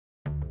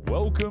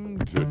Welcome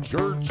to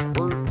Church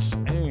Hurts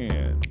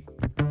and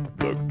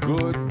the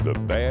good, the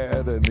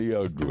bad, and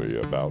the ugly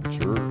about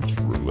church,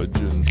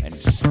 religion, and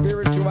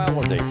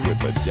spirituality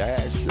with a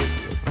dash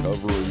of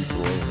recovery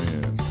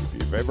thrown in. If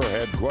you've ever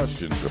had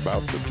questions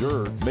about the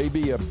church,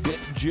 maybe a bit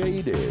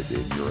jaded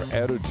in your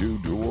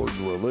attitude toward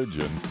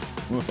religion,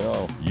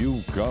 well,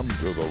 you come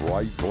to the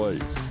right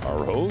place.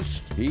 Our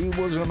host, he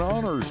was an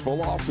honors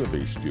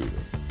philosophy student,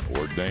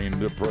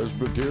 ordained a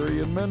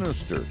Presbyterian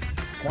minister,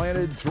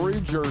 planted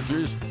 3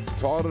 churches,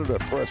 taught at a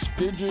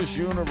prestigious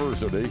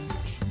university,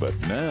 but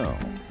now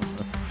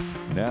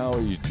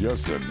he's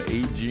just an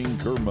aging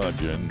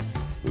curmudgeon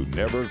who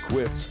never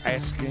quits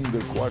asking the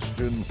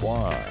question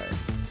why.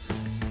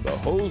 The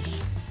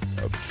host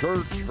of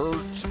Church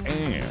Hurts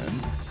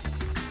and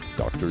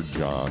Dr.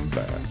 John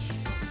Bash.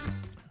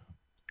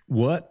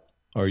 What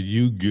are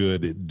you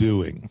good at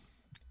doing?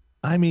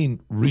 I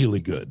mean,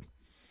 really good.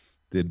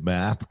 Did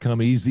math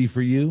come easy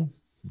for you?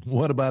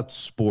 What about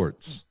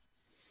sports?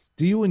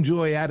 Do you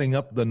enjoy adding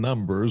up the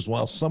numbers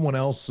while someone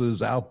else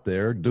is out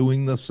there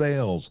doing the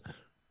sales?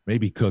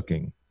 Maybe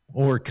cooking,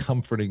 or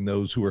comforting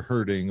those who are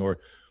hurting, or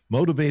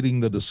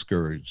motivating the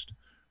discouraged.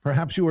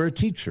 Perhaps you are a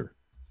teacher.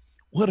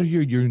 What are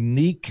your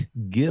unique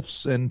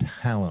gifts and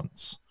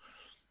talents?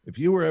 If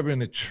you were ever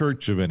in a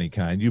church of any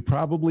kind, you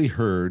probably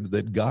heard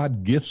that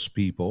God gifts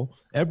people,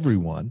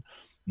 everyone,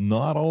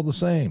 not all the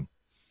same.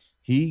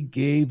 He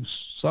gave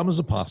some as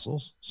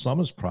apostles, some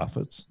as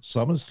prophets,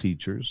 some as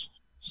teachers.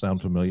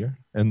 Sound familiar?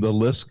 And the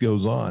list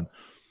goes on.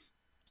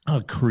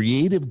 A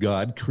creative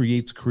God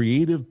creates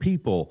creative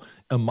people,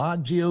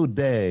 imago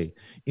Dei,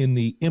 in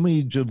the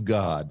image of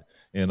God,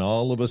 and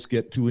all of us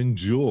get to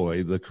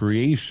enjoy the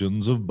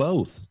creations of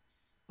both.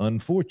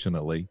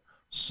 Unfortunately,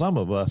 some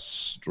of us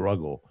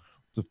struggle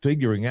to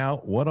figuring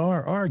out what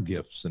are our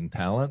gifts and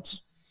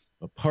talents.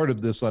 A part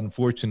of this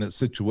unfortunate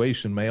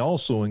situation may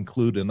also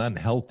include an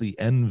unhealthy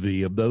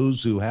envy of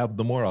those who have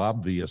the more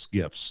obvious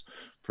gifts,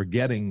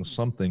 forgetting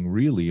something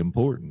really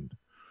important.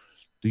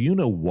 Do you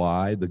know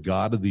why the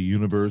God of the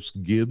universe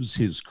gives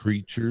his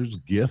creatures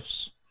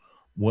gifts?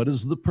 What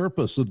is the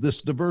purpose of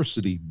this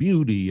diversity,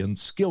 beauty, and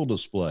skill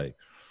display?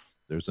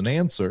 There's an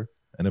answer,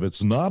 and if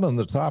it's not on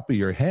the top of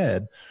your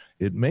head,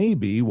 it may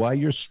be why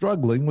you're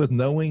struggling with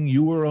knowing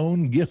your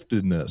own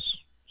giftedness.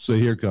 So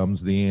here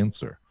comes the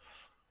answer.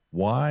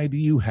 Why do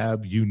you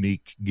have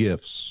unique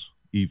gifts?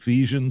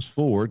 Ephesians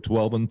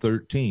 4:12 and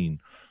 13.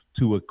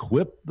 To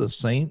equip the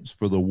saints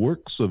for the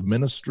works of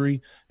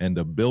ministry and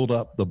to build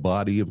up the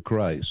body of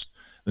Christ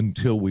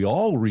until we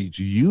all reach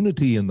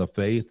unity in the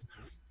faith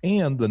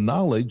and the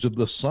knowledge of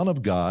the Son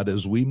of God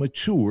as we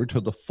mature to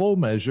the full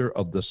measure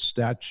of the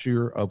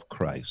stature of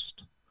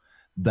Christ.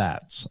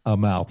 That's a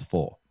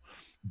mouthful,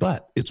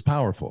 but it's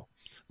powerful.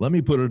 Let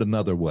me put it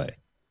another way.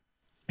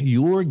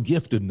 Your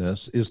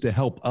giftedness is to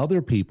help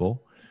other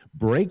people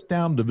break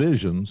down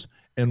divisions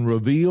and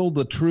reveal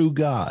the true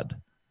God.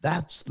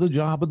 That's the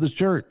job of the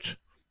church.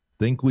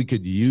 Think we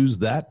could use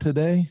that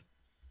today?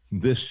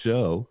 This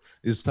show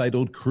is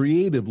titled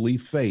Creatively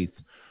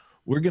Faith.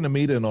 We're going to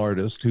meet an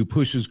artist who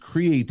pushes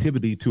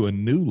creativity to a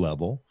new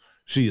level.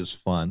 She is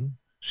fun.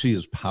 She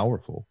is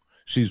powerful.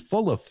 She's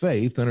full of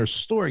faith, and her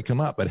story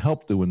cannot but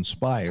help to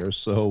inspire.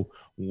 So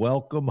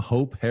welcome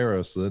Hope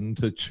Harrison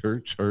to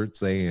Church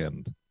Hurts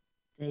and.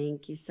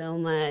 Thank you so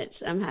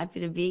much. I'm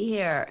happy to be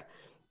here.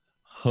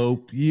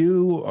 Hope,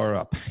 you are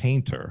a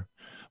painter.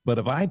 But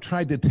if I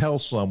tried to tell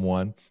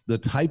someone the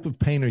type of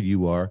painter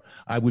you are,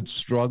 I would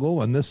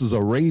struggle. And this is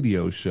a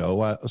radio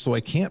show, so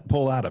I can't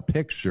pull out a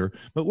picture.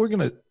 But we're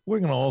gonna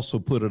also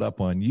put it up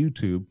on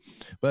YouTube.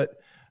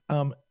 But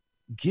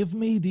give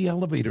me the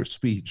elevator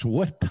speech.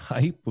 What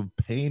type of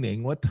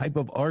painting, what type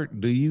of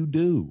art do you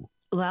do?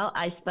 Well,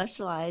 I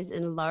specialize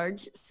in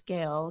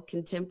large-scale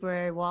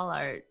contemporary wall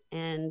art,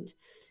 and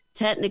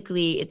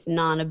technically, it's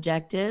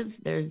non-objective.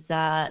 There's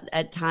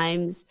at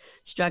times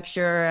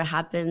structure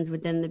happens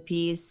within the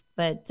piece,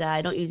 but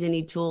I don't use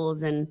any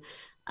tools, and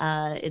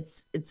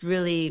it's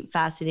really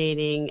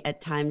fascinating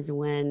at times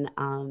when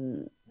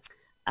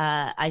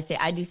I say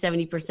I do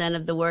 70%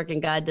 of the work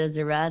and God does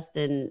the rest,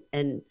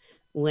 and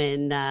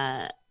when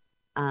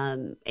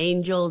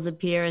angels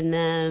appear in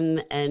them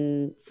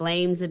and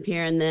flames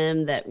appear in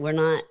them that were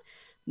not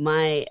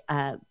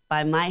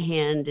by my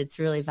hand, it's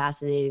really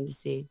fascinating to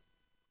see.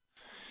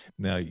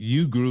 Now,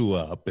 you grew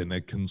up in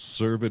a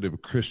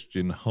conservative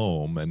Christian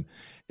home,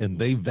 and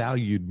they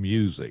valued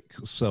music.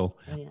 So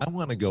I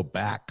want to go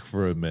back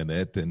for a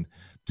minute and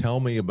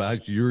tell me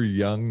about your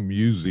young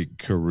music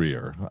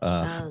career,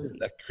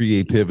 that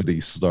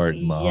creativity start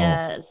in the home.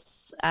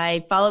 Yes,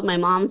 I followed my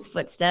mom's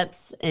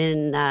footsteps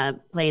in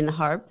playing the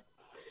harp,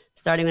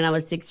 starting when I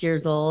was 6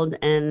 years old,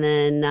 and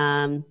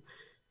then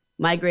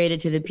migrated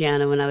to the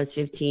piano when I was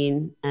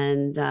 15.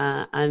 And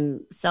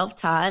I'm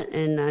self-taught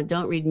and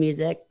don't read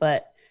music,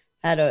 but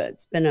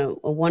it's been a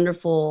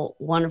wonderful,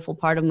 wonderful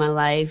part of my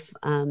life.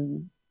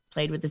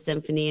 Played with the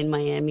symphony in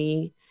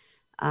Miami,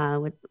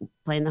 with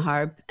playing the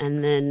harp.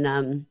 And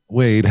then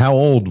Wait, how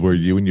old were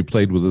you when you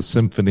played with the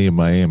symphony in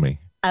Miami?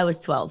 I was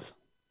 12.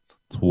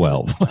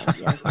 12.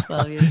 Yes,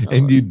 12 years old.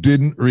 And you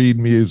didn't read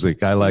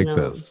music. I like No,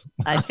 this.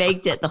 I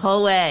faked it the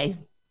whole way.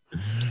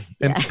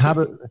 And how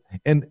did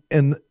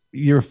and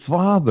your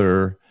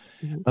father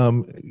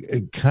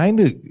kind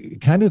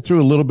of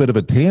threw a little bit of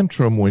a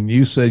tantrum when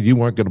you said you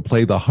weren't going to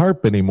play the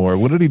harp anymore.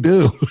 What did he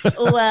do?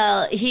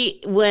 Well,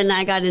 when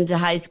I got into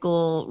high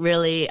school,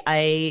 really,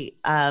 I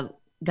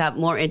got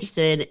more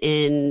interested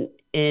in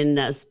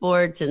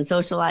sports and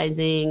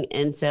socializing,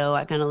 and so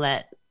I kind of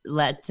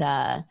let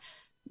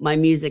my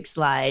music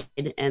slide,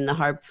 and the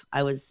harp,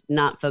 I was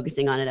not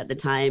focusing on it at the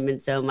time. And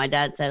so my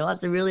dad said, well,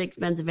 it's a really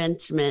expensive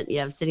instrument you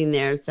have sitting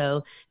there,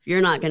 so if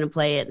you're not going to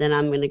play it, then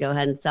I'm going to go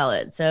ahead and sell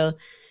it. So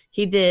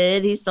he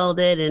did. He sold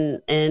it,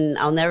 and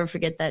I'll never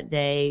forget that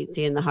day,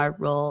 seeing the harp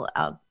roll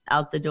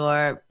out the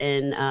door,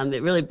 and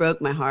it really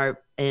broke my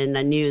heart. And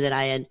I knew that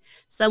I had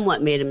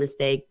somewhat made a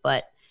mistake,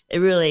 but it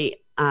really,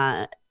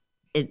 I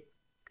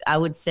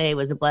would say,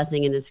 was a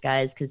blessing in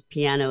disguise, because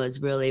piano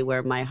is really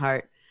where my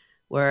heart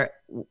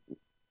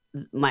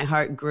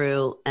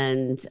grew,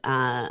 and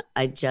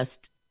I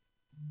just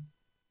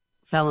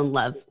fell in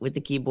love with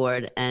the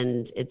keyboard,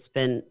 and it's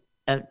been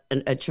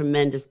a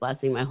tremendous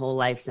blessing my whole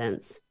life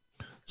since.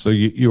 So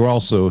you're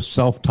also a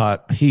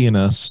self-taught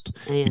pianist.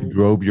 You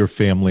drove your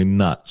family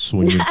nuts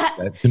when you did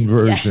that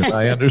conversion.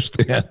 I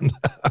understand.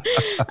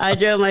 I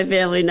drove my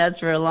family nuts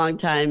for a long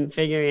time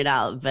figuring it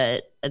out,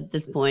 but at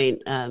this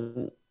point,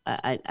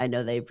 I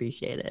know they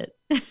appreciate it.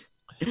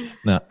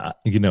 Now,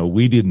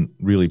 we didn't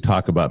really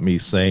talk about me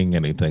saying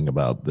anything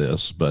about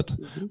this, but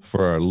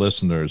for our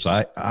listeners,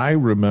 I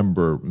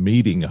remember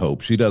meeting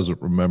Hope. She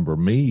doesn't remember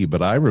me,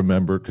 but I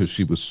remember, because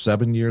she was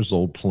 7 years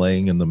old,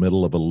 playing in the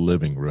middle of a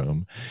living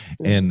room,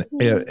 and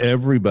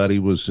everybody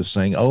was just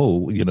saying,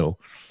 oh,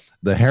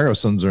 the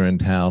Harrisons are in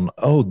town.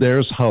 Oh,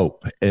 there's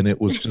Hope. And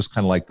it was just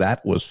kind of like,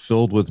 that was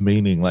filled with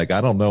meaning. Like, I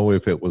don't know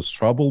if it was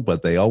trouble,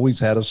 but they always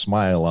had a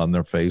smile on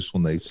their face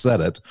when they said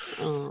it.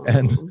 Aww.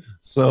 And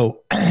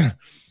so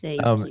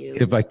Thank you.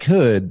 if I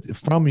could,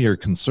 from your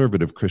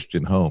conservative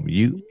Christian home,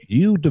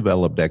 you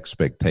developed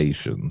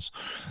expectations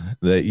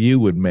that you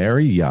would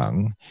marry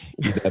young,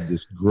 you'd have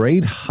this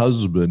great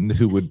husband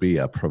who would be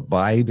a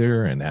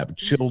provider and have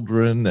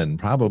children and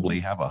probably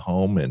have a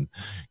home in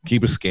Key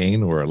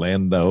Biscayne or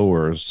Orlando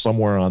or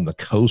somewhere on the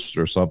coast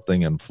or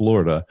something in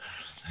Florida.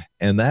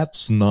 And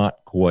that's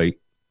not quite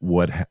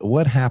what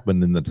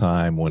happened in the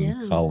time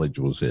when college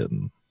was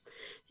hidden.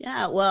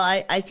 Yeah,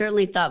 well, I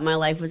certainly thought my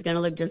life was going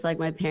to look just like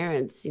my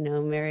parents,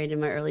 married in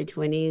my early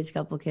 20s,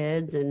 couple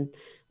kids,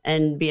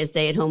 and be a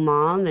stay-at-home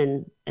mom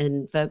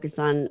and focus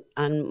on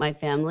my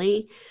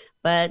family.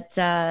 But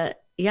it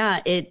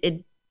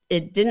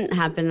didn't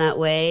happen that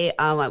way.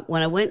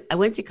 When I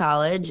went to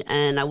college,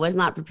 and I was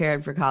not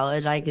prepared for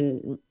college. I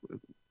can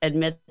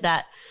admit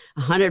that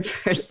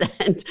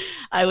 100%.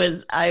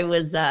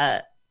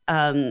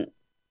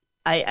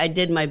 I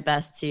did my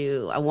best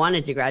I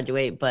wanted to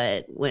graduate,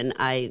 but when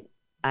I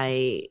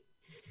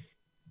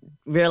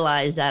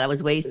realized that I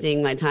was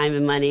wasting my time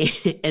and money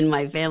and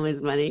my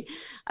family's money,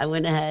 I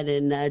went ahead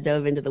and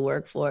dove into the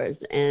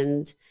workforce.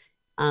 And,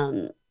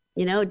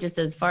 just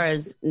as far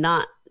as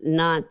not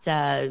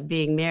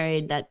being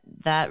married,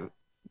 that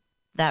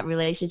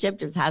relationship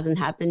just hasn't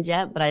happened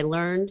yet, but I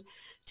learned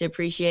to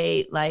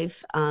appreciate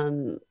life,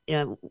 and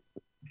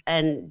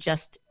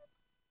just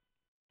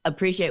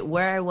appreciate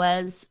where I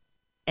was,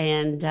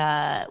 and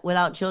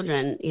without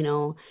children,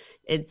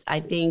 I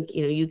think,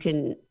 you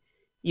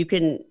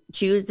can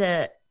choose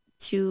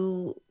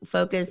to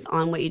focus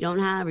on what you don't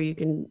have, or you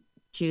can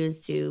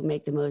choose to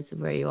make the most of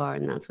where you are.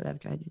 And that's what I've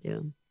tried to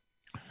do.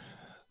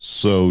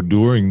 So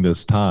during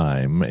this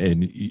time,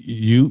 and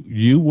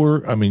you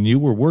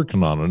were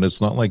working on it.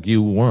 It's not like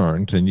you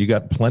weren't, and you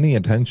got plenty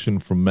of attention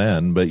from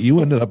men, but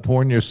you ended up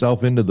pouring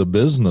yourself into the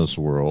business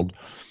world,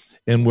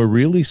 and were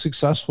really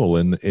successful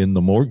in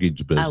the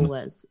mortgage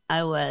business.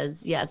 I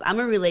was, yes. I'm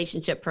a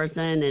relationship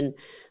person, and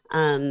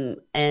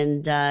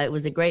it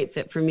was a great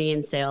fit for me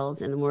in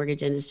sales in the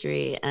mortgage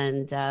industry.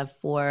 And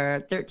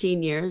for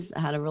 13 years,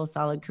 I had a real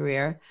solid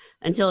career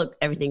until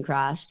everything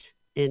crashed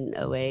in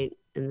 2008.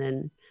 And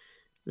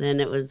then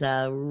it was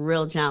a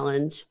real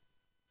challenge,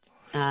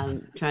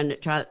 trying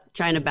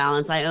to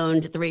balance. I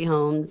owned 3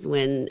 homes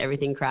when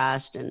everything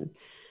crashed, and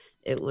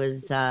it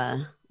was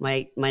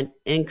my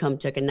income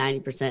took a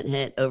 90%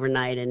 hit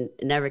overnight and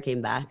it never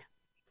came back.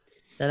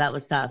 So that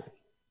was tough.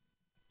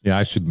 Yeah,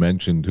 I should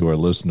mention to our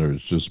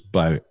listeners, just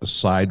by a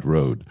side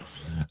road,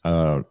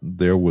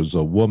 there was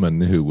a woman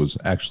who was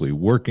actually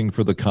working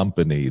for the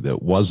company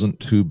that wasn't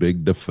too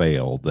big to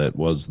fail. That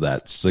was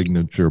that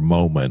signature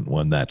moment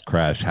when that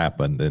crash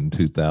happened in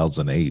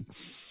 2008.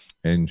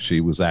 And she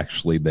was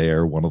actually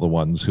there, one of the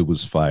ones who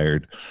was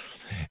fired.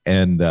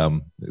 And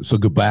so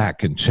go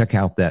back and check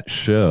out that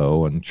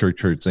show on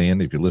Church Hurts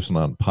And, if you listen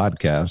on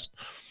podcast.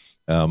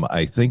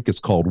 I think it's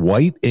called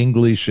White,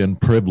 English, and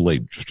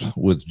Privileged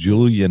with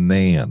Julia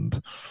Nand.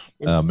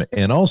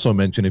 And also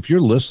mention, if you're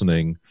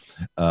listening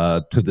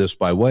to this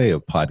by way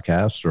of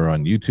podcast or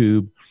on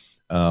YouTube,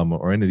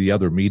 or any of the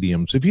other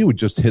mediums, if you would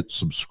just hit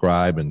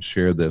subscribe and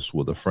share this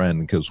with a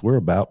friend, because we're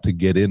about to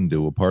get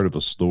into a part of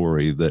a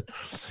story that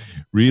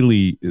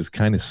really is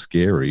kind of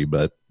scary,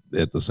 but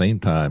at the same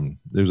time,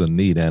 there's a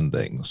neat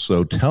ending.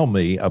 So tell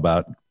me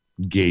about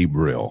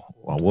Gabriel.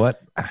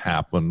 What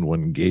happened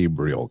when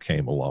Gabriel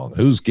came along?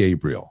 Who's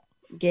Gabriel?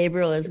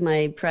 Gabriel is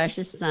my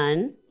precious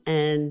son,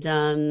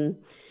 and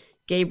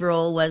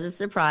Gabriel was a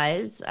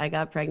surprise. I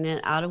got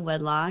pregnant out of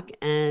wedlock,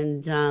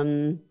 and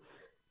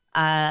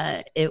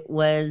it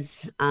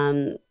was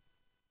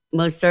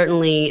most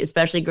certainly,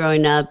 especially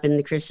growing up in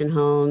the Christian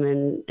home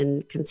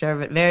and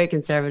conservative, very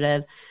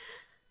conservative.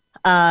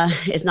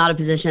 It's not a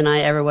position I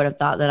ever would have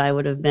thought that I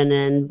would have been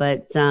in,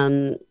 but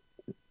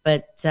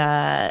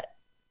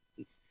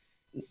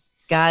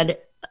God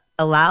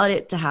allowed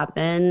it to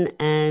happen,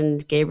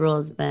 and Gabriel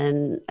has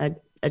been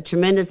a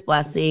tremendous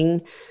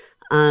blessing.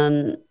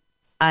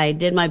 I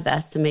did my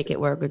best to make it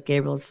work with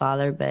Gabriel's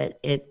father, but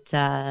it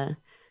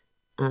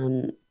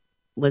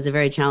was a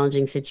very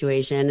challenging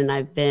situation. And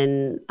I've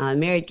been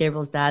married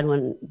Gabriel's dad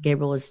when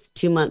Gabriel was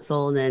 2 months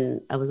old, and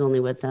I was only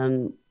with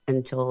him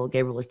until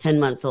Gabriel was 10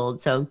 months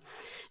old. So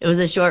it was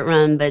a short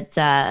run, but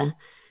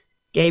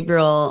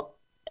Gabriel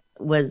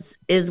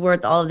is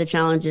worth all of the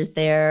challenges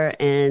there.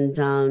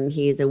 And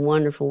he's a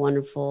wonderful,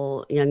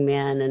 wonderful young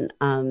man.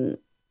 And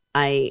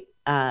it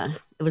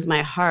was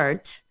my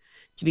heart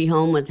to be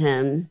home with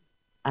him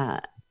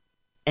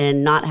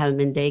and not have him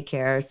in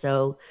daycare.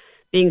 So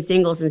being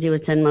single since he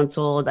was 10 months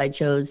old, I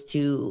chose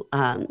to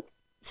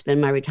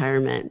spend my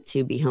retirement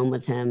to be home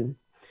with him.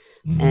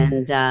 Mm-hmm.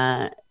 And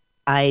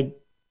I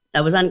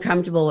was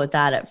uncomfortable with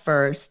that at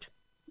first,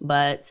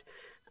 but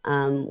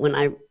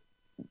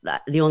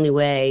the only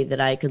way that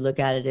I could look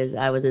at it is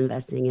I was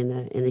investing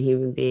in a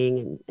human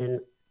being and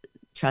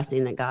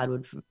trusting that God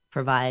would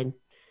provide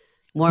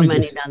more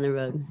money down the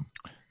road.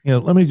 Yeah,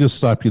 let me just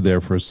stop you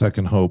there for a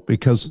second, Hope,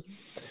 because,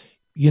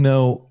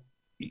 you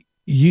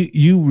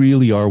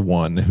really are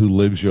one who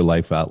lives your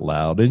life out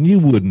loud, and you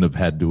wouldn't have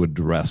had to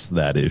address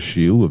that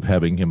issue of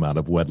having him out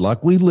of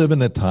wedlock. We live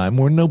in a time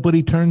where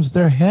nobody turns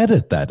their head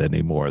at that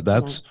anymore.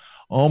 That's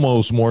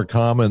almost more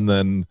common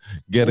than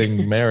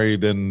getting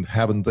married and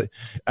having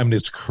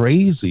it's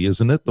crazy,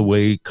 isn't it? The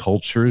way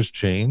culture has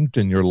changed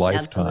in your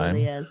lifetime.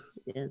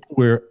 Absolutely,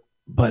 yes.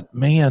 But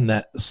man,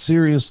 that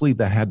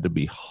had to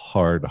be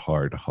hard.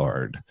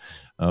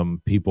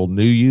 People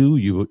knew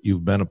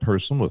you've been a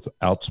person with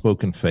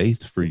outspoken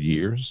faith for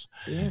years.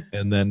 Yes.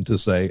 And then to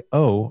say,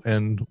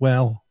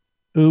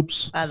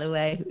 oops. By the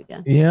way,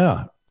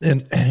 yeah.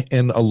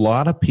 And a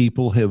lot of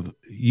people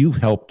you've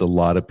helped a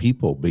lot of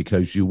people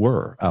because you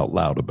were out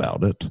loud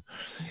about it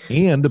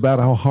and about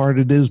how hard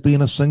it is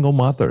being a single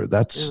mother.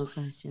 That's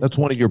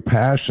one of your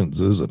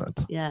passions, isn't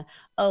it? Yeah.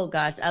 Oh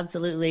gosh,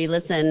 absolutely.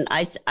 Listen,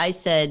 I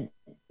said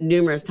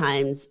numerous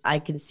times, I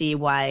can see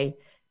why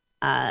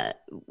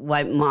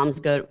moms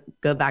go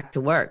back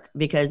to work,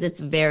 because it's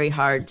very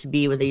hard to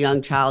be with a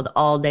young child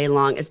all day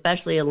long,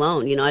 especially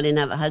alone. I didn't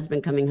have a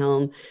husband coming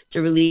home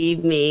to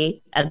relieve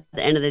me at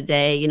the end of the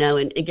day,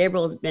 and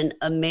Gabriel's been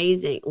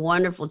amazing,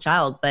 wonderful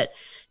child, but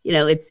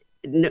it's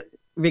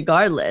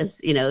regardless,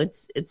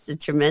 it's a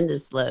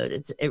tremendous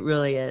load. It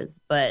really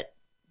is, but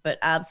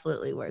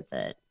absolutely worth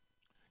it.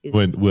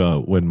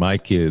 When my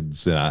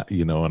kids, and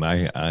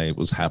I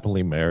was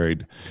happily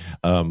married,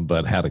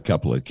 but had a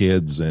couple of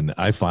kids, and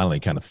I finally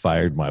kind of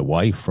fired my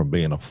wife from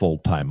being a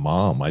full-time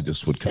mom. I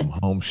just would come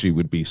home. She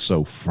would be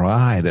so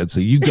fried. I'd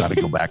say, you got to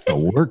go back to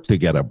work to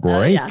get a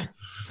break.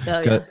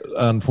 Yeah.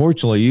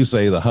 Unfortunately, you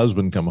say the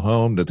husband come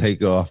home to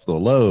take off the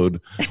load.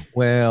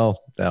 Well,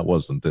 that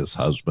wasn't this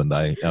husband.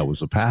 I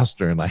was a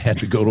pastor, and I had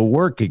to go to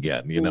work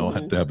again, I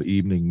had to have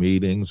evening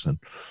meetings.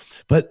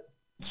 But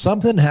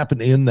something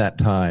happened in that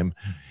time.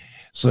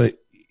 So,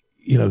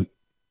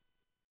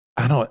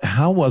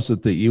 how was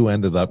it that you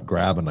ended up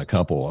grabbing a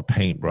couple of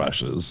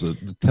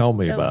paintbrushes? Tell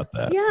me about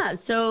that. Yeah.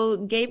 So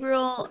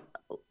Gabriel,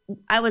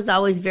 I was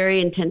always very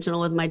intentional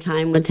with my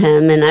time with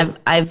him, and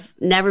I've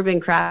never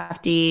been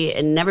crafty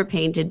and never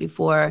painted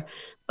before,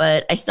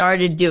 but I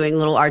started doing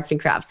little arts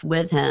and crafts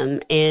with him.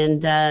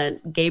 And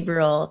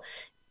Gabriel,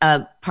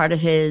 part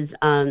of his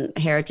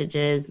heritage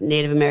is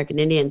Native American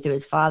Indian through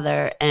his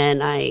father,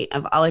 and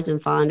I've always been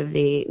fond of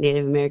the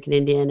Native American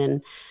Indian,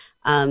 and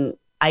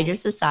I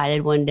just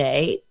decided one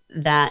day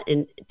that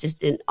in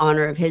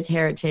honor of his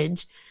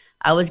heritage,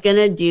 I was going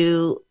to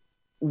do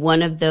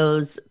one of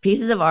those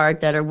pieces of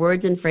art that are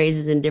words and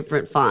phrases in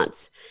different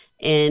fonts.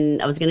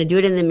 And I was going to do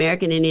it in the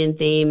American Indian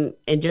theme,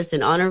 and just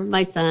in honor of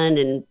my son,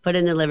 and put it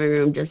in the living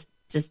room, just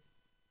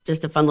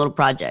a fun little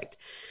project.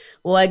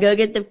 Well, I go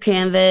get the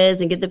canvas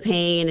and get the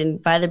paint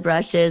and buy the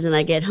brushes, and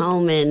I get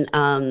home and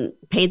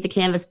paint the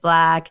canvas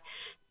black.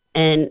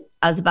 And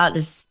I was about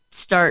to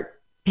start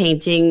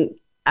painting.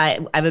 I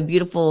have a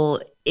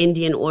beautiful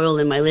Indian oil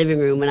in my living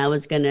room, and I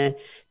was going to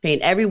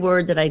paint every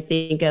word that I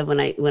think of when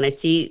I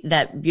see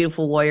that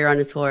beautiful warrior on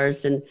his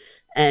horse, and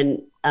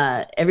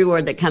every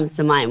word that comes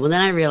to mind. Well,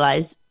 then I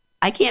realized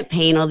I can't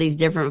paint all these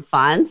different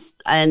fonts,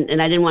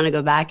 and I didn't want to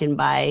go back and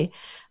buy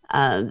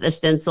the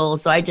stencil.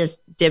 So I just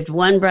dipped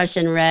one brush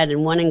in red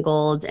and one in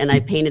gold, and I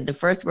painted the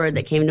first word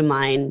that came to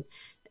mind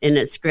in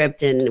a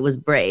script, and it was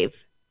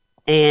brave.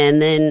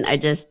 And then I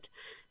just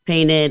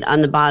painted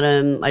on the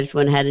bottom. I just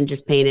went ahead and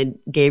just painted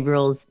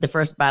Gabriel's, the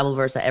first Bible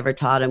verse I ever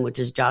taught him, which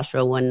is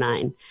Joshua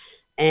 1:9.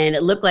 And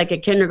it looked like a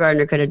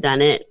kindergartner could have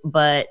done it,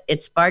 but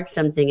it sparked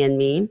something in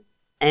me.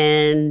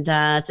 And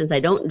since I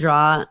don't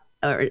draw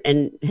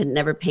and had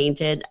never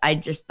painted, I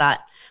just thought,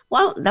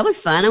 well, that was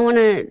fun. I want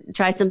to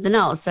try something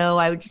else. So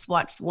I just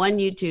watched one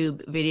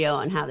YouTube video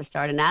on how to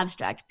start an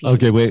abstract piece.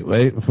 Okay, wait.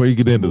 Before you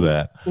get into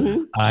that,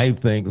 I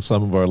think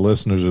some of our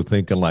listeners are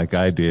thinking like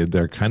I did.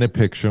 They're kind of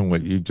picturing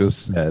what you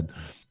just said.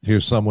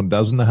 Here's someone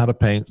doesn't know how to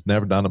paint,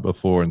 never done it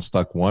before, and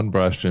stuck one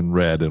brush in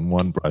red and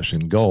one brush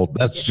in gold.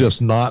 That's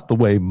just not the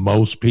way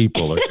most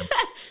people are going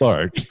to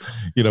start.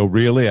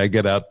 Really, I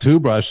get out two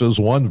brushes.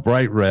 One's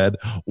bright red,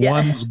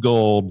 one's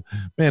gold.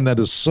 Man, that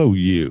is so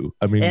you.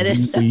 I mean, it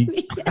is so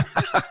me.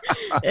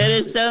 It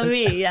is so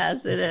me.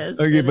 Yes, it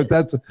is. Okay,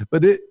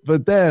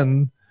 but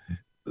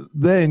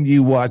then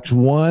you watch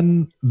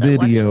one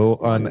video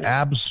on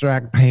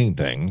abstract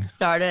painting.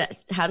 How to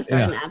start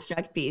an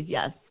abstract piece.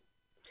 Yes.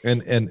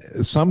 And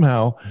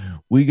somehow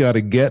we got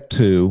to get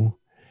to,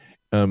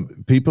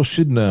 people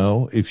should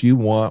know, if you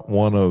want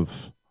one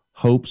of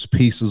Hope's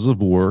pieces of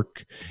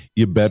work,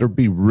 you better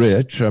be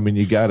rich. I mean,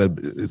 you got to,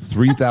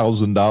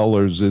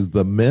 $3,000 is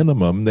the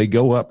minimum. They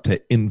go up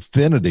to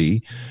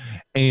infinity,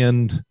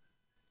 and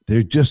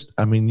they're just,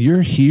 I mean,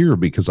 you're here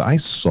because I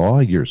saw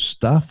your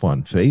stuff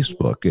on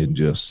Facebook and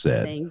just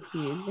said, thank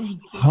you.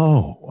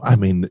 Oh, I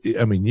mean,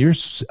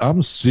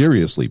 I'm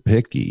seriously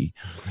picky,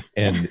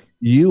 and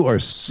you are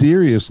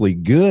seriously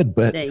good,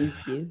 but thank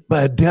you.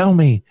 But tell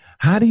me,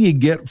 how do you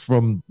get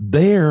from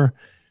there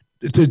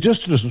to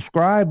just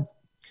describe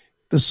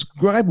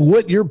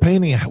what you're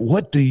painting?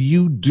 What do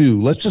you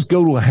do? Let's just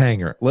go to a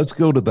hanger. Let's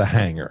go to the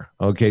hanger.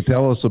 Okay,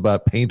 tell us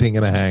about painting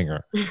in a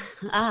hanger.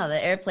 The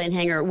airplane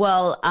hanger.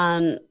 Well,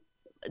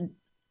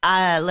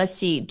 let's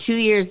see. 2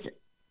 years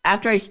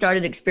after I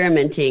started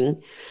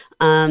experimenting,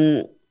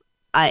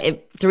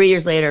 3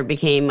 years later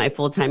became my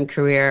full-time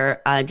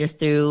career, just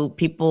through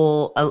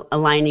people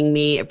aligning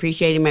me,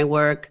 appreciating my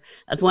work.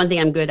 That's one thing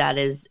I'm good at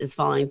is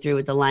following through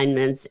with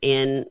alignments.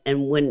 And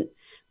when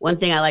one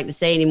thing I like to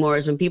say anymore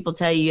is when people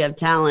tell you have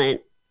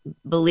talent,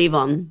 believe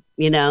them,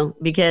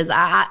 because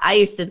I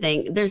used to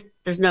think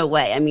there's no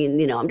way. I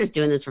mean, I'm just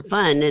doing this for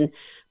fun.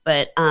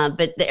 But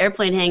the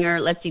airplane hanger,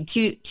 let's see,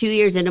 two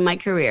years into my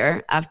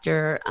career,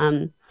 after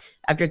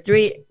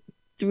 3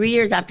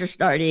 years after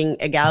starting,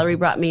 a gallery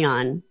brought me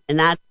on, and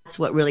that's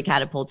what really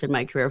catapulted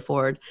my career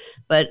forward.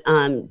 But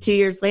 2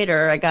 years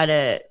later, I got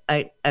a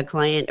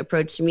client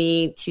approached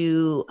me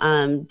to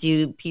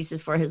do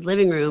pieces for his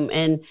living room,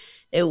 and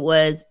it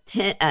was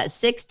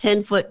 6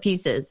 10-foot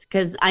pieces,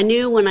 because I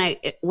knew when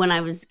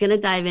I was going to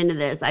dive into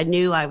this, I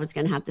knew I was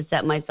going to have to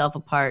set myself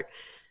apart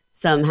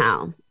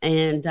somehow.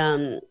 And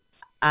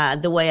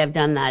the way I've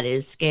done that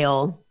is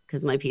scale,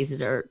 because my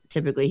pieces are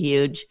typically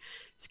huge.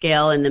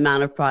 Scale and the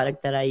amount of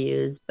product that I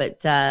use.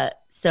 But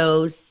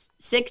so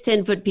 6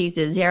 10-foot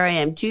pieces. Here I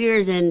am 2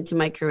 years into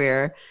my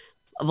career.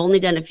 I've only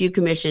done a few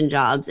commission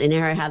jobs, and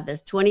here I have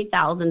this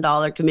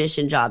 $20,000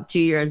 commission job 2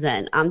 years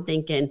in. I'm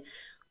thinking,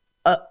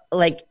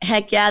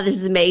 heck yeah, this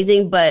is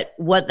amazing, but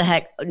what the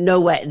heck?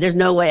 No way. There's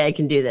no way I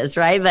can do this,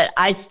 right? But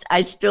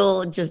I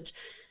still just,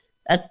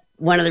 that's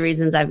one of the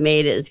reasons I've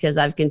made it, is because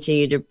I've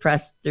continued to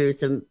press through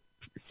some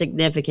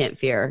significant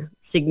fear.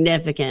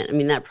 Significant. I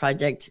mean, that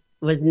project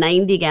was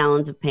 90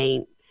 gallons of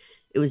paint.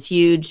 It was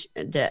huge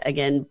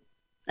to,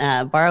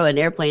 borrow an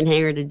airplane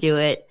hanger to do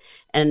it.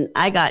 And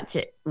I got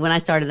to, when I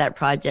started that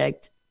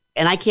project,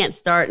 and I can't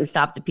start and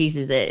stop the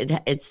pieces.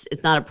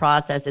 It's not a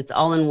process. It's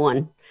all in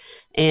one.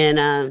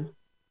 And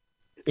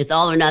it's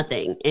all or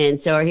nothing. And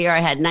so here I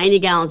had 90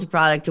 gallons of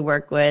product to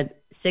work with,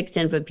 6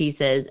 10-foot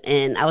pieces,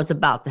 and I was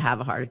about to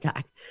have a heart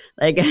attack,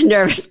 like a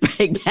nervous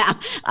breakdown.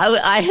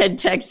 I had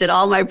texted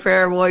all my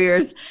prayer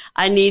warriors,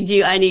 I need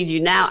you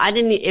now.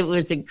 It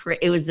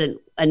was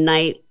a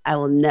night I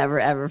will never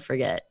ever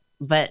forget,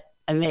 but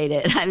I made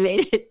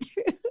it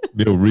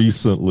through.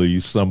 Recently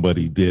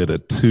somebody did a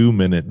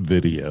 2-minute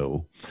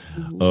video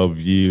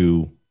of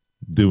you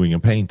doing a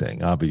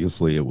painting.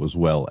 Obviously it was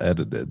well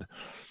edited,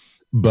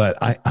 but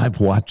I've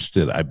watched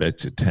it, I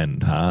bet you 10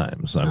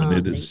 times. I mean,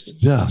 it is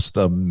just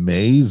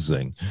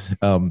amazing.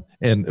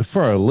 And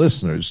for our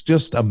listeners,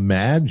 just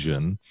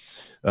imagine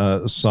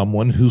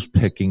someone who's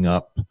picking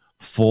up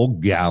full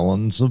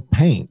gallons of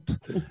paint,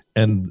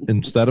 and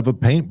instead of a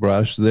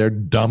paintbrush, they're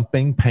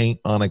dumping paint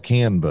on a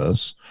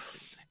canvas.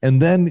 And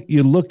then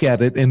you look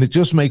at it, and it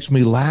just makes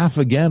me laugh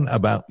again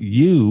about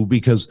you,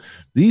 because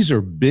these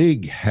are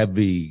big,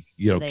 heavy,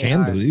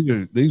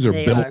 canvases. These are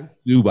built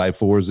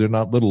 2x4s. They're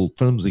not little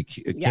flimsy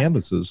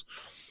canvases.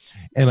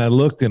 And I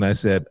looked and I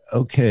said,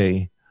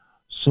 okay,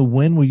 so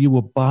when were you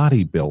a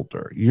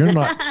bodybuilder? You're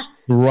not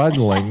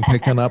struggling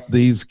picking up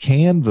these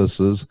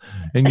canvases.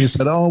 And you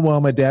said, oh, well,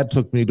 my dad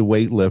took me to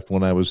weightlift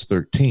when I was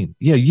 13.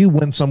 Yeah, you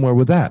went somewhere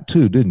with that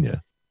too, didn't you?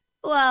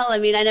 Well, I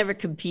mean, I never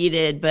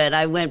competed, but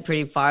I went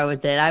pretty far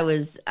with it. I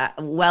was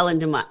well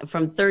into my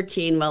from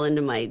 13 well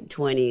into my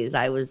 20s.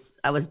 I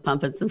was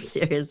pumping some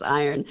serious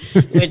iron,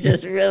 which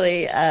has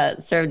really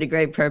served a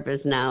great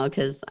purpose now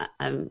because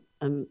I'm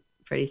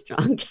pretty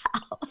strong.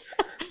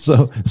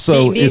 So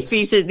These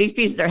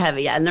pieces are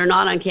heavy, yeah, and they're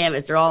not on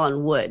canvas. They're all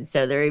on wood,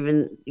 so they're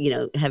even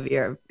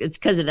heavier. It's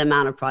because of the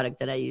amount of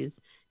product that I use.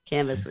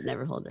 Canvas would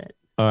never hold it.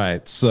 all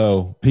right.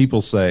 So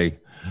people say,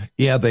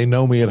 yeah, they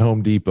know me at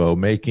Home Depot,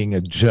 making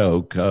a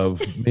joke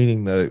of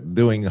meaning the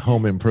doing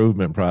home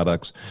improvement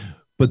products,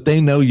 but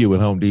they know you at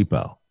Home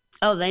Depot.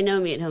 Oh, they know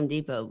me at Home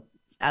Depot.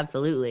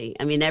 Absolutely.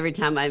 I mean, every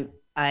time I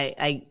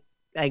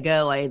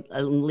go, I'm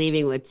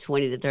leaving with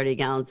 20 to 30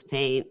 gallons of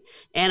paint,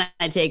 and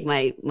I take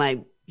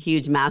my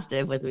huge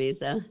Mastiff with me.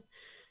 So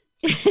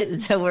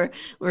so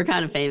we're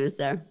kind of famous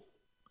there.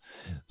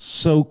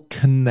 So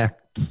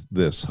connect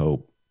this,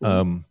 Hope.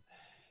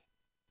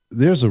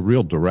 There's a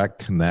real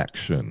direct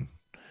connection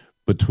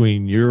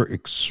between your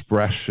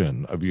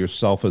expression of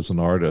yourself as an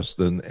artist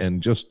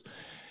and just,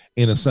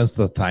 in a sense,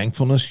 the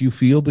thankfulness you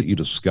feel that you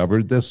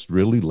discovered this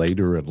really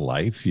later in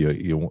life.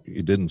 You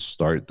didn't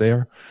start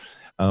there,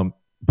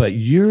 but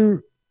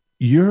you're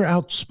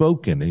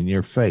outspoken in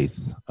your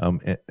faith.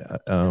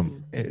 Tell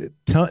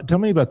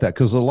me about that,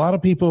 because a lot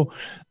of people,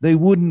 they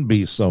wouldn't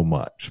be so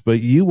much, but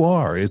you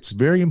are. It's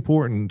very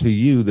important to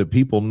you that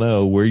people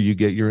know where you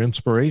get your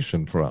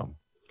inspiration from.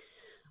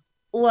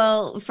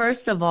 Well,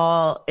 first of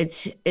all,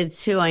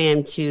 it's who I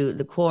am to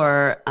the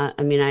core.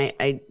 I mean,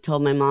 I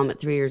told my mom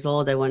at 3 years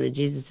old I wanted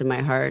Jesus in my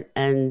heart,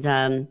 and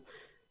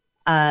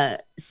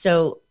but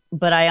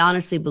I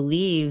honestly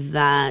believe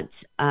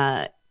that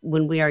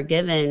when we are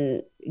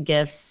given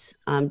gifts,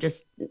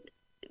 just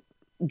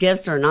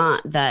gifts or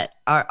not, that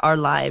our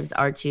lives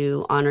are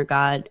to honor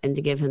God and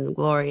to give Him the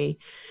glory.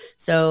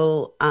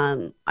 So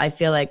I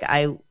feel like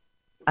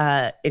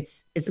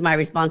it's my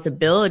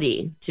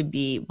responsibility to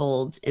be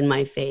bold in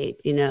my faith,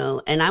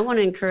 and I want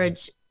to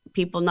encourage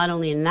people not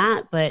only in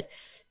that, but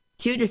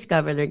to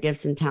discover their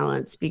gifts and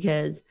talents,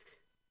 because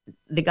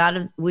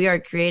we are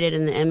created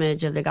in the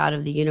image of the God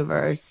of the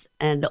universe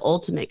and the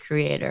ultimate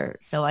creator.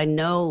 So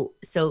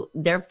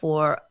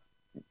therefore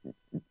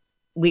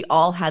we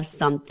all have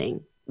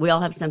something.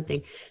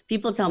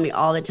 People tell me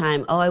all the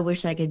time, oh, I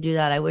wish I could do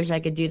that. I wish I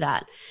could do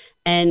that.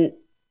 And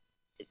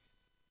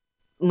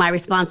my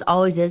response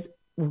always is,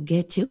 well,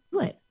 get to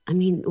it. I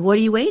mean, what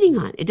are you waiting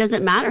on? It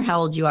doesn't matter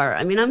how old you are.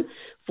 I mean, I'm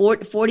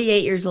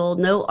 48 years old,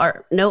 no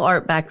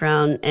art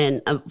background,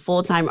 and a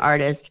full-time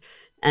artist,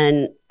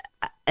 and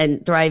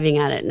thriving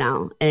at it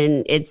now.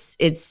 And it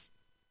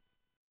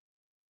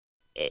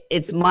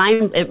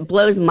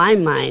blows my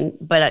mind,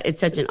 but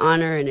it's such an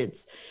honor,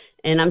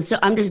 and I'm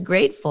just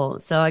grateful.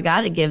 So I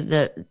got to give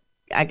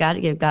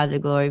God the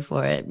glory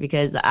for it,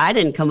 because I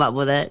didn't come up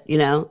with it.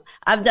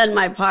 I've done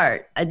my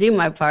part. I do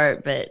my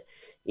part, but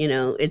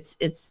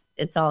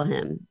it's all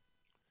Him.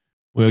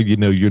 Well,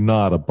 you're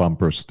not a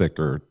bumper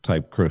sticker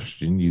type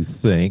Christian. You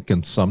think,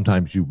 and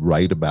sometimes you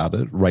write about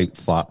it, write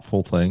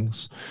thoughtful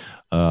things.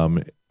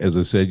 As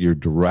I said, you're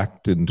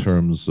direct in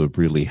terms of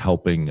really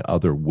helping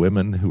other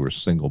women who are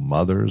single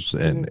mothers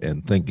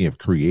and thinking of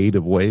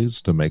creative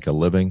ways to make a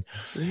living.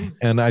 Mm-hmm.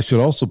 And I should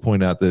also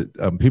point out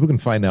that people can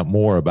find out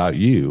more about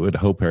you at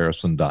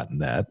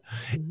hopeharrison.net.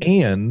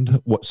 Mm-hmm.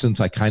 And since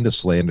I kind of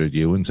slandered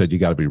you and said you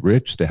got to be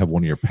rich to have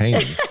one of your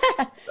paintings,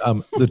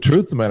 the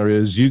truth of the matter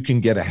is you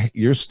can get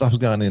your stuff's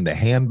gone into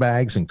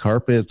handbags and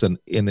carpets. And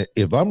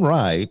if I'm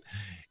right,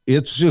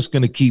 it's just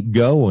going to keep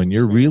going.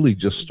 You're really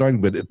just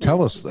starting. But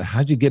tell us,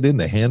 how'd you get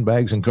into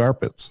handbags and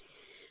carpets?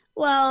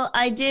 Well,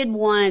 I did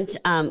want,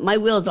 my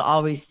wheels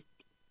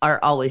are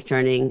always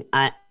turning.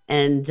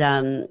 And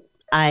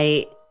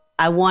I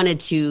wanted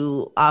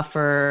to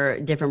offer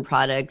different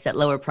products at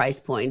lower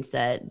price points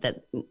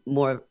that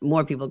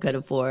more people could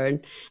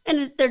afford.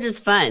 And they're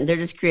just fun. They're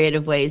just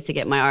creative ways to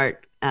get my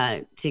art,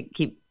 to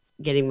keep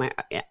getting my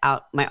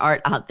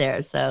art out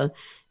there. So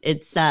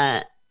it's,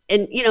 and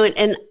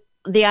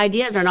the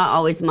ideas are not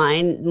always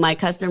mine. My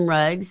custom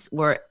rugs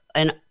was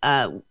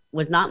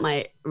not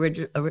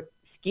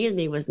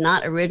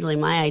originally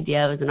my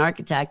idea. It was an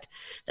architect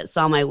that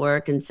saw my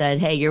work and said,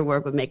 hey, your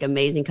work would make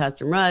amazing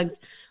custom rugs.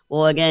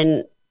 Well,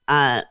 again,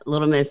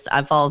 Little Miss,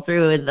 I follow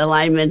through with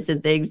alignments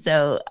and things.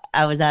 So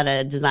I was at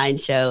a design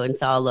show and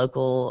saw a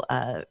local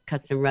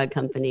custom rug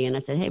company. And I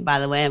said, hey, by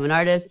the way, I'm an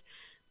artist.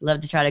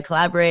 Love to try to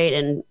collaborate.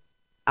 And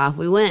off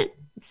we went.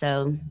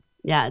 So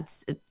yeah,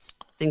 it's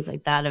things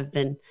like that have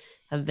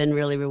been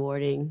really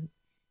rewarding.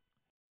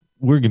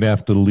 We're going to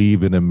have to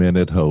leave in a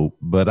minute, Hope,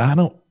 but I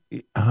don't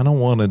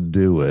want to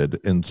do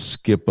it and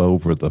skip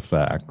over the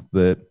fact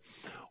that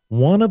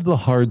one of the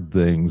hard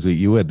things that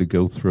you had to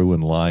go through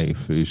in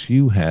life is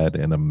you had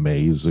an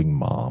amazing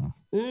mom.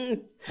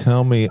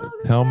 Tell me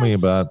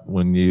about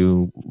when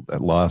you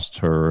lost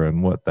her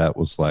and what that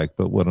was like,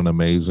 but what an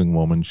amazing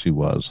woman she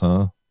was,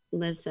 huh?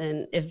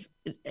 Listen, if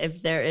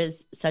there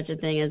is such a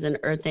thing as an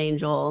earth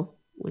angel,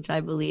 which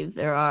I believe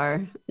there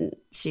are,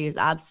 she is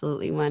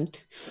absolutely one.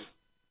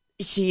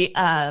 she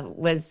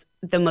was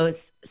the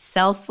most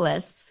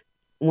selfless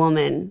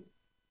woman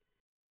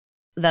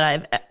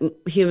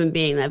human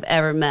being that I've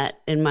ever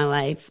met in my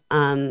life.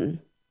 And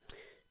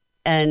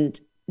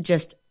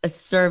just a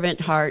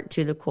servant heart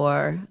to the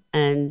core.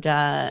 And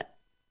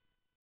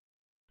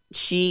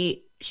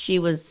she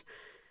was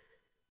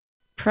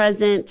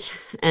present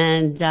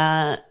and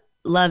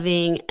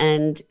loving,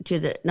 and to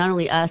the not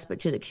only us but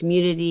to the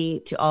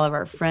community, to all of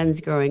our friends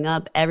growing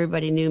up.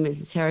 Everybody knew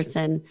Mrs.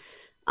 Harrison,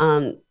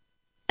 and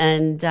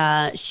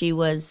she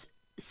was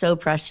so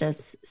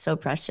precious,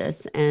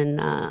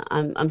 and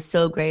I'm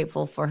so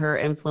grateful for her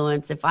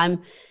influence. If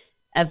I'm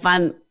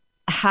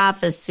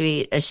half as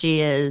sweet as she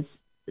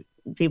is,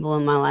 people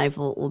in my life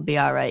will be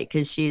all right,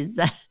 because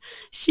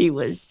she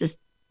was just,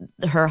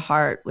 her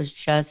heart was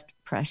just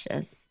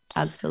precious.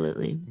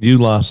 Absolutely. You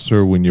lost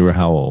her when you were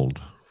how old?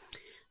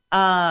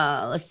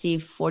 Let's see,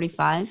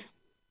 45.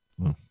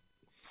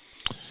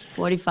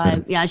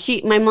 45. Yeah,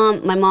 my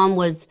mom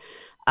was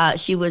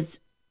she was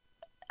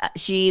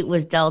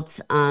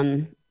dealt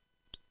I'm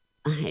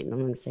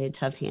going to say a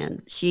tough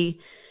hand. She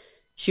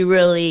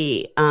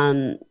really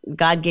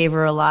God gave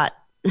her a lot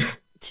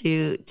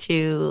to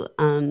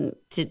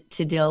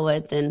deal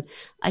with, and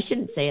I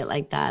shouldn't say it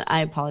like that. I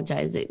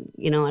apologize. I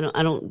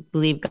don't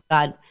believe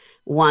God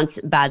wants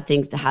bad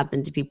things to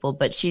happen to people,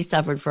 but she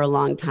suffered for a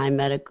long time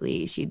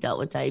medically. She dealt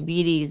with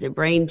diabetes, a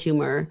brain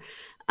tumor,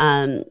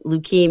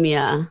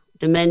 leukemia,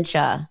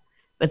 dementia.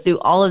 But through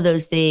all of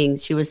those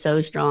things, she was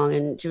so strong,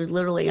 and she was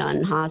literally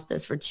on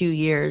hospice for 2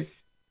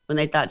 years when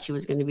they thought she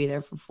was going to be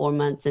there for 4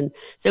 months. And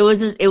so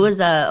it was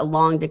a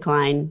long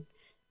decline,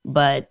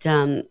 but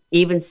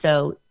even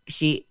so,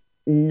 she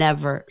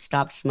never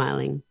stopped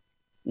smiling,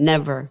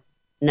 never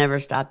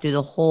stopped through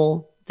the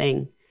whole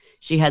thing.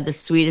 She had the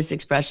sweetest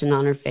expression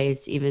on her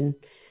face, even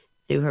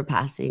through her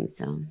passing.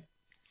 So,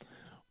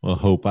 well,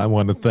 Hope, I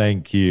want to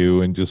thank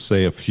you and just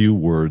say a few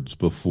words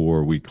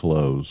before we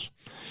close.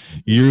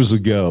 Years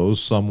ago,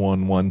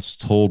 someone once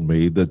told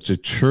me that the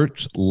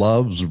church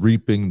loves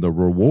reaping the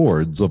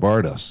rewards of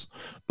artists,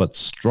 but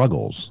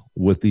struggles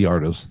with the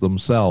artists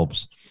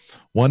themselves.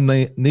 One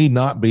need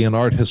not be an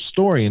art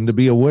historian to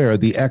be aware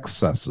of the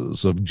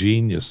excesses of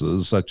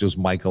geniuses such as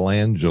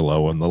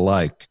Michelangelo and the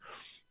like.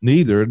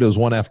 Neither does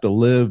one have to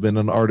live in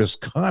an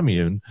artist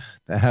commune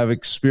to have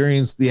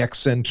experienced the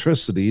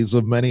eccentricities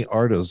of many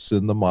artists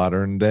in the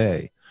modern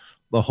day.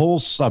 The whole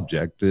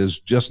subject is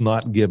just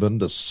not given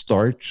to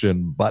starch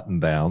and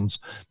button-downs,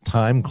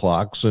 time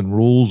clocks, and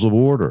rules of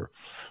order.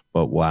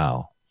 But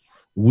wow,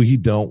 we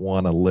don't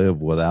want to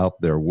live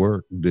without their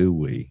work, do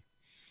we?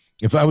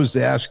 If I was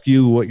to ask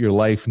you what your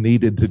life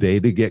needed today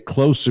to get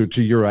closer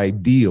to your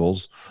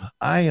ideals,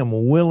 I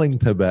am willing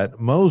to bet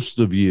most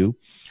of you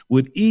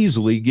would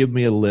easily give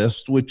me a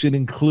list which would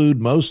include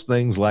most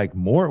things like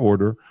more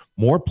order,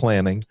 more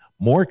planning,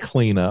 more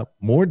cleanup,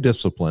 more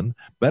discipline,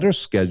 better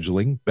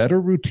scheduling, better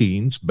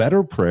routines,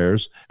 better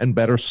prayers, and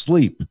better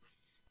sleep.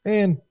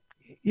 And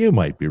you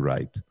might be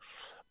right.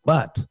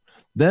 But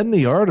then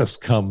the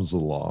artist comes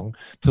along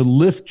to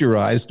lift your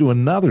eyes to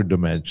another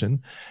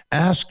dimension,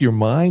 ask your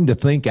mind to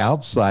think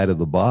outside of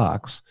the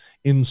box,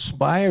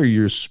 inspire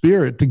your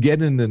spirit to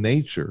get into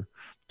nature,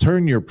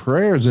 turn your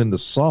prayers into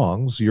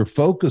songs, your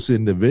focus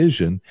into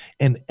vision,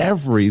 and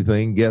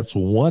everything gets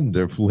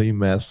wonderfully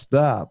messed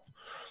up.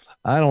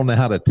 I don't know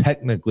how to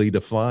technically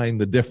define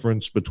the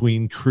difference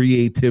between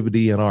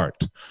creativity and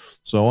art,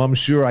 so I'm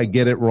sure I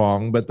get it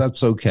wrong, but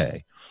that's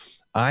okay.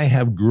 I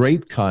have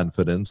great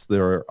confidence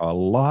there are a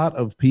lot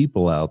of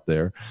people out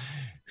there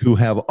who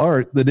have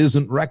art that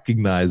isn't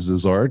recognized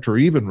as art or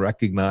even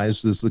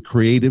recognized as the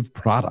creative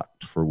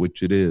product for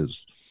which it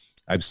is.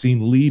 I've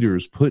seen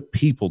leaders put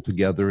people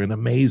together in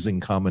amazing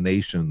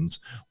combinations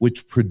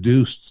which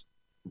produced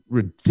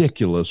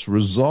ridiculous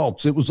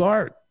results. It was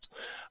art.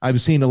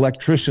 I've seen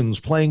electricians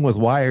playing with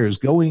wires,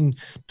 going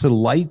to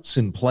lights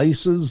in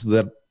places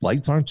that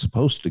lights aren't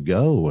supposed to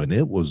go, and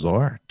it was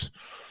art.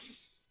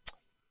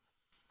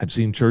 I've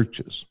seen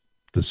churches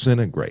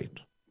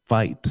disintegrate,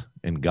 fight,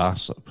 and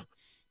gossip.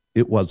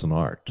 It wasn't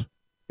art.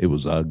 It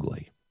was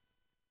ugly.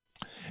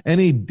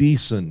 Any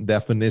decent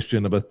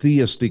definition of a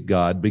theistic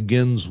God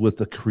begins with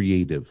the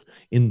creative.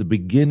 In the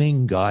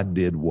beginning, God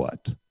did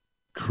what?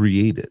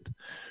 Created.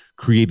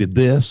 Created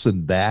this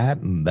and that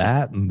and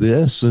that and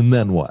this, and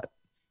then what?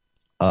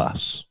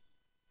 Us.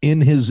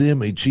 In his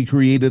image, he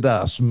created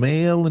us.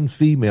 Male and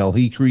female,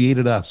 he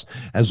created us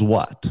as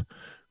what?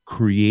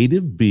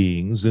 Creative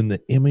beings in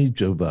the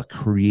image of a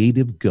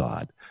creative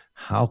God.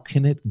 How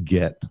can it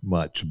get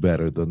much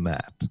better than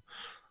that?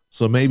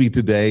 So maybe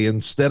today,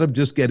 instead of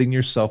just getting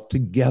yourself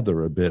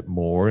together a bit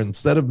more,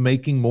 instead of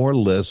making more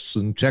lists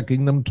and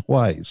checking them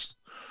twice,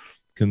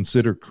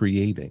 consider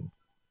creating.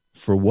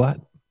 For what?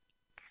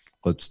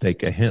 Let's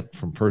take a hint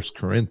from 1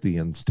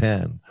 Corinthians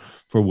 10.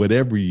 For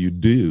whatever you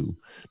do,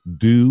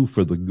 do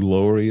for the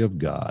glory of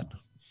God.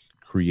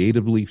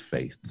 Creatively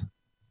faith.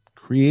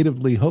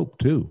 Creatively hope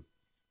too.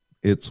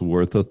 It's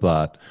worth a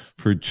thought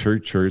for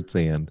Church Hurts,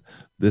 and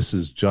this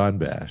is John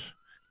Bash.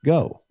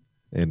 Go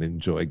and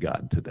enjoy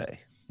God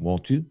today,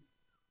 won't you?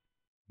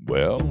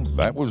 Well,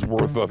 that was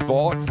worth a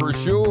thought for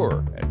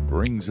sure, and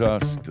brings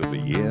us to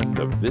the end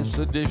of this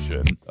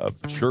edition of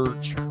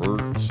Church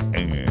Hurts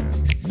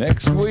and.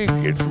 Next week,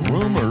 it's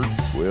rumored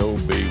we'll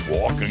be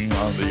walking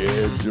on the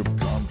edge of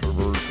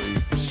controversy,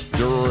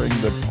 stirring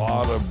the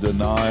pot of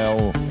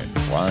denial, and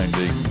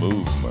finding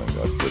movement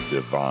of the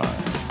divine.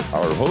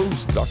 Our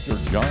host, Dr.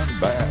 John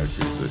Bash,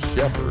 is a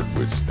shepherd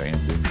with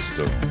Standing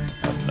Stone,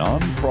 a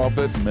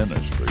nonprofit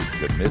ministry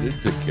committed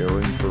to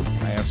caring for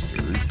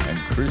pastors and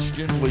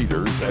Christian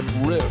leaders at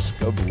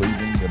risk of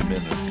leaving the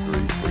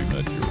ministry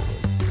prematurely.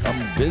 Come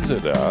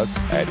visit us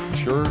at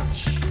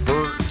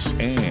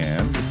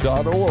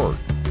churchhurtsand.org.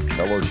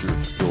 Tell us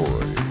your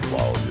story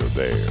while you're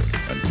there.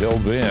 Until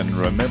then,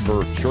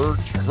 remember,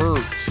 church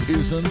hurts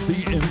isn't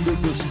the end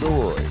of the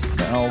story.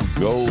 Now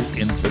go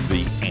into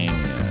the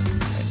and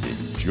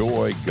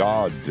enjoy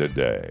God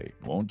today,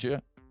 won't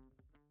you?